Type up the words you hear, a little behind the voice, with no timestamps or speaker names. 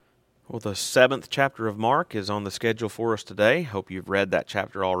Well, the seventh chapter of Mark is on the schedule for us today. Hope you've read that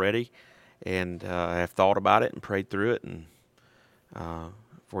chapter already and have thought about it and prayed through it and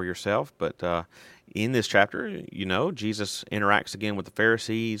for yourself. But in this chapter, Jesus interacts again with the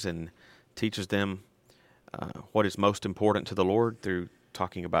Pharisees and teaches them what is most important to the Lord through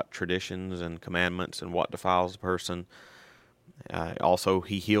talking about traditions and commandments and what defiles a person. Also,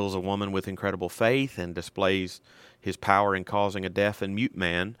 he heals a woman with incredible faith and displays his power in causing a deaf and mute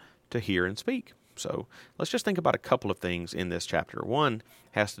man to hear and speak. So let's just think about a couple of things in this chapter. One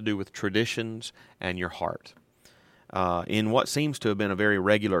has to do with traditions and your heart. In what seems to have been a very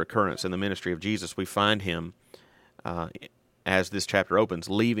regular occurrence in the ministry of Jesus, we find him, as this chapter opens,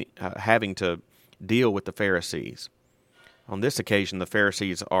 having to deal with the Pharisees. On this occasion, the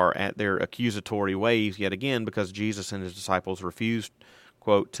Pharisees are at their accusatory ways yet again because Jesus and his disciples refused,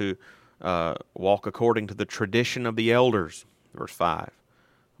 quote, to walk according to the tradition of the elders, verse 5.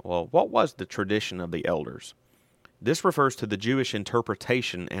 Well, what was the tradition of the elders? This refers to the Jewish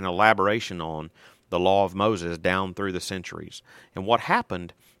interpretation and elaboration on the law of Moses down through the centuries. And what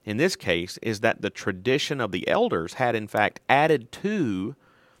happened in this case is that the tradition of the elders had in fact added to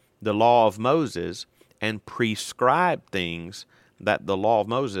the law of Moses and prescribed things that the law of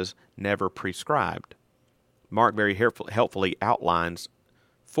Moses never prescribed. Mark very helpfully outlines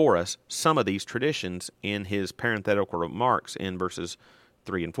for us some of these traditions in his parenthetical remarks in verses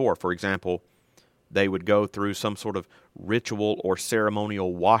 3 and 4. For example, they would go through some sort of ritual or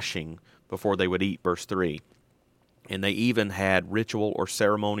ceremonial washing before they would eat, verse 3. And they even had ritual or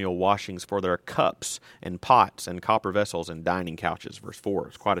ceremonial washings for their cups and pots and copper vessels and dining couches, verse 4.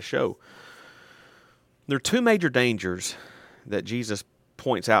 It's quite a show. There are two major dangers that Jesus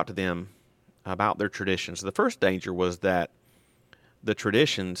points out to them about their traditions. The first danger was that the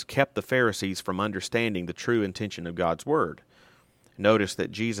traditions kept the Pharisees from understanding the true intention of God's Word. Notice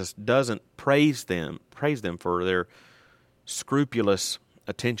that Jesus doesn't praise them for their scrupulous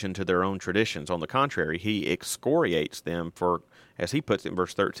attention to their own traditions. On the contrary, he excoriates them for, as he puts it in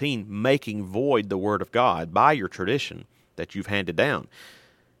verse 13, making void the Word of God by your tradition that you've handed down.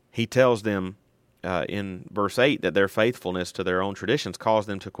 He tells them in verse 8 that their faithfulness to their own traditions caused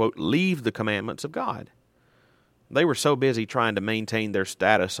them to, quote, leave the commandments of God. They were so busy trying to maintain their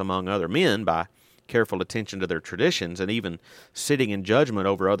status among other men by careful attention to their traditions and even sitting in judgment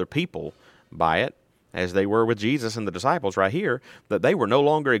over other people by it, as they were with Jesus and the disciples right here, that they were no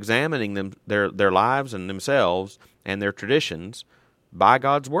longer examining their lives and themselves and their traditions by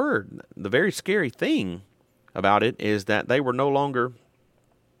God's Word. The very scary thing about it is that they were no longer,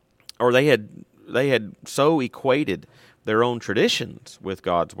 or they had so equated their own traditions with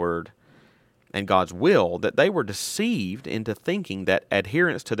God's Word and God's will that they were deceived into thinking that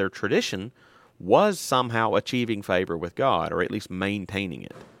adherence to their tradition was somehow achieving favor with God, or at least maintaining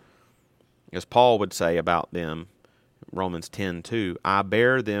it. As Paul would say about them, Romans 10:2, I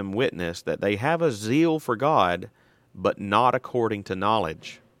bear them witness that they have a zeal for God, but not according to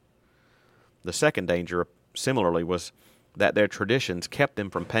knowledge. The second danger, similarly, was that their traditions kept them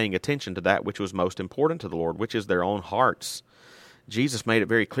from paying attention to that which was most important to the Lord, which is their own hearts. Jesus made it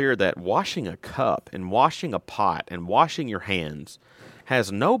very clear that washing a cup and washing a pot and washing your hands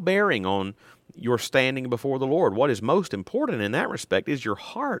has no bearing on your standing before the Lord. What is most important in that respect is your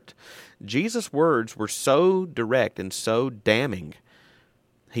heart. Jesus' words were so direct and so damning.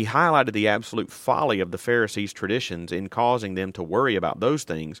 He highlighted the absolute folly of the Pharisees' traditions in causing them to worry about those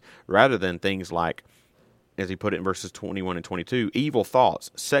things rather than things like, as he put it in verses 21 and 22, evil thoughts,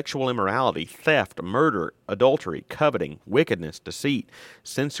 sexual immorality, theft, murder, adultery, coveting, wickedness, deceit,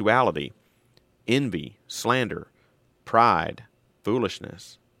 sensuality, envy, slander, pride,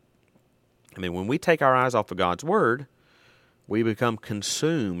 foolishness. I mean, when we take our eyes off of God's Word, we become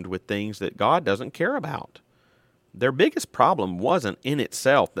consumed with things that God doesn't care about. Their biggest problem wasn't in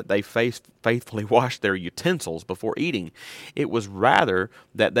itself that they faithfully washed their utensils before eating. It was rather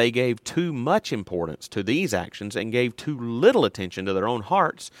that they gave too much importance to these actions and gave too little attention to their own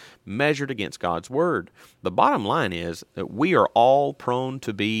hearts measured against God's Word. The bottom line is that we are all prone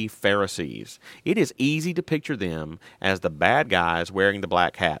to be Pharisees. It is easy to picture them as the bad guys wearing the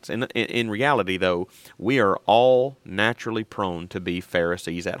black hats. And in reality, though, we are all naturally prone to be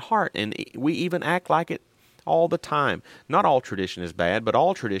Pharisees at heart, and we even act like it all the time. Not all tradition is bad, but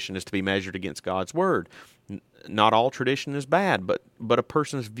all tradition is to be measured against God's Word. Not all tradition is bad, but a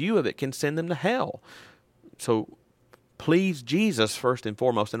person's view of it can send them to hell. So please Jesus first and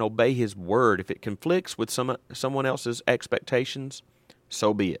foremost and obey His Word. If it conflicts with someone else's expectations,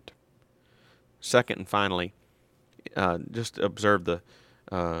 so be it. Second and finally, just observe the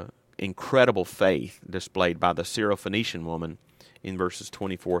incredible faith displayed by the Syrophoenician woman in verses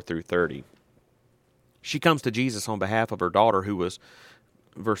 24 through 30. She comes to Jesus on behalf of her daughter who was,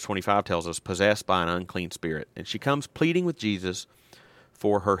 verse 25 tells us, possessed by an unclean spirit. And she comes pleading with Jesus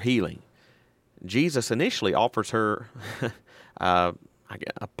for her healing. Jesus initially offers her a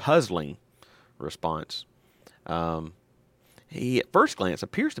puzzling response. He, at first glance,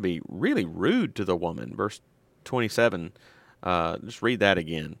 appears to be really rude to the woman. Verse 27, just read that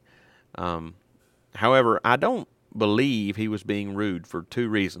again. However, I don't believe he was being rude for two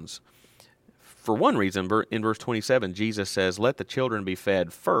reasons. For one reason, in verse 27, Jesus says, "Let the children be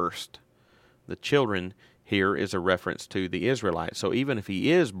fed first." The children here is a reference to the Israelites. So even if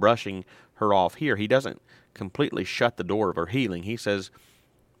he is brushing her off here, he doesn't completely shut the door of her healing. He says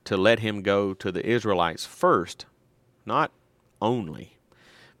to let him go to the Israelites first, not only.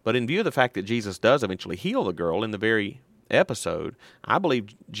 But in view of the fact that Jesus does eventually heal the girl in the very episode, I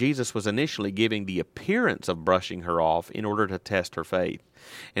believe Jesus was initially giving the appearance of brushing her off in order to test her faith.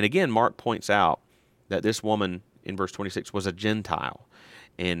 And again, Mark points out that this woman in verse 26 was a Gentile.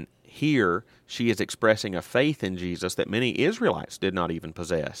 And here she is expressing a faith in Jesus that many Israelites did not even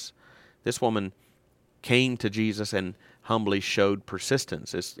possess. This woman came to Jesus and humbly showed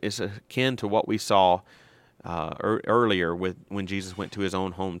persistence. It's akin to what we saw earlier when Jesus went to his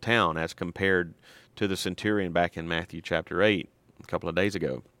own hometown as compared to the centurion back in Matthew chapter 8 a couple of days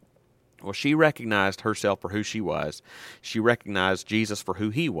ago. Well, she recognized herself for who she was. She recognized Jesus for who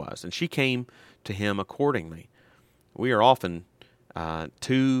he was, and she came to him accordingly. We are often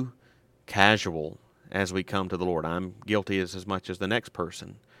too casual as we come to the Lord. I'm guilty as much as the next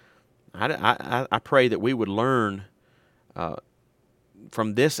person. I pray that we would learn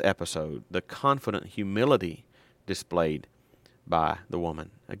from this episode the confident humility displayed by the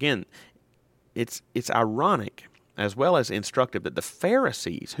woman. Again, it's ironic as well as instructive that the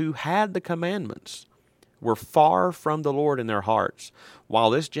Pharisees, who had the commandments, were far from the Lord in their hearts, while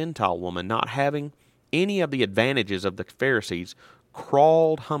this Gentile woman, not having any of the advantages of the Pharisees,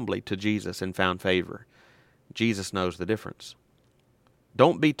 crawled humbly to Jesus and found favor. Jesus knows the difference.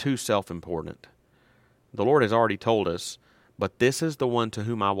 Don't be too self-important. The Lord has already told us, "But this is the one to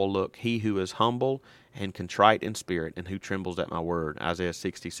whom I will look, he who is humble and contrite in spirit, and who trembles at my word." Isaiah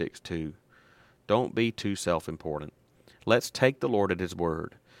 66:2. Don't be too self-important. Let's take the Lord at his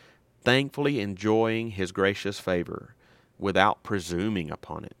word, thankfully enjoying his gracious favor without presuming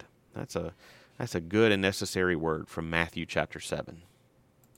upon it. That's a good and necessary word from Matthew chapter 7.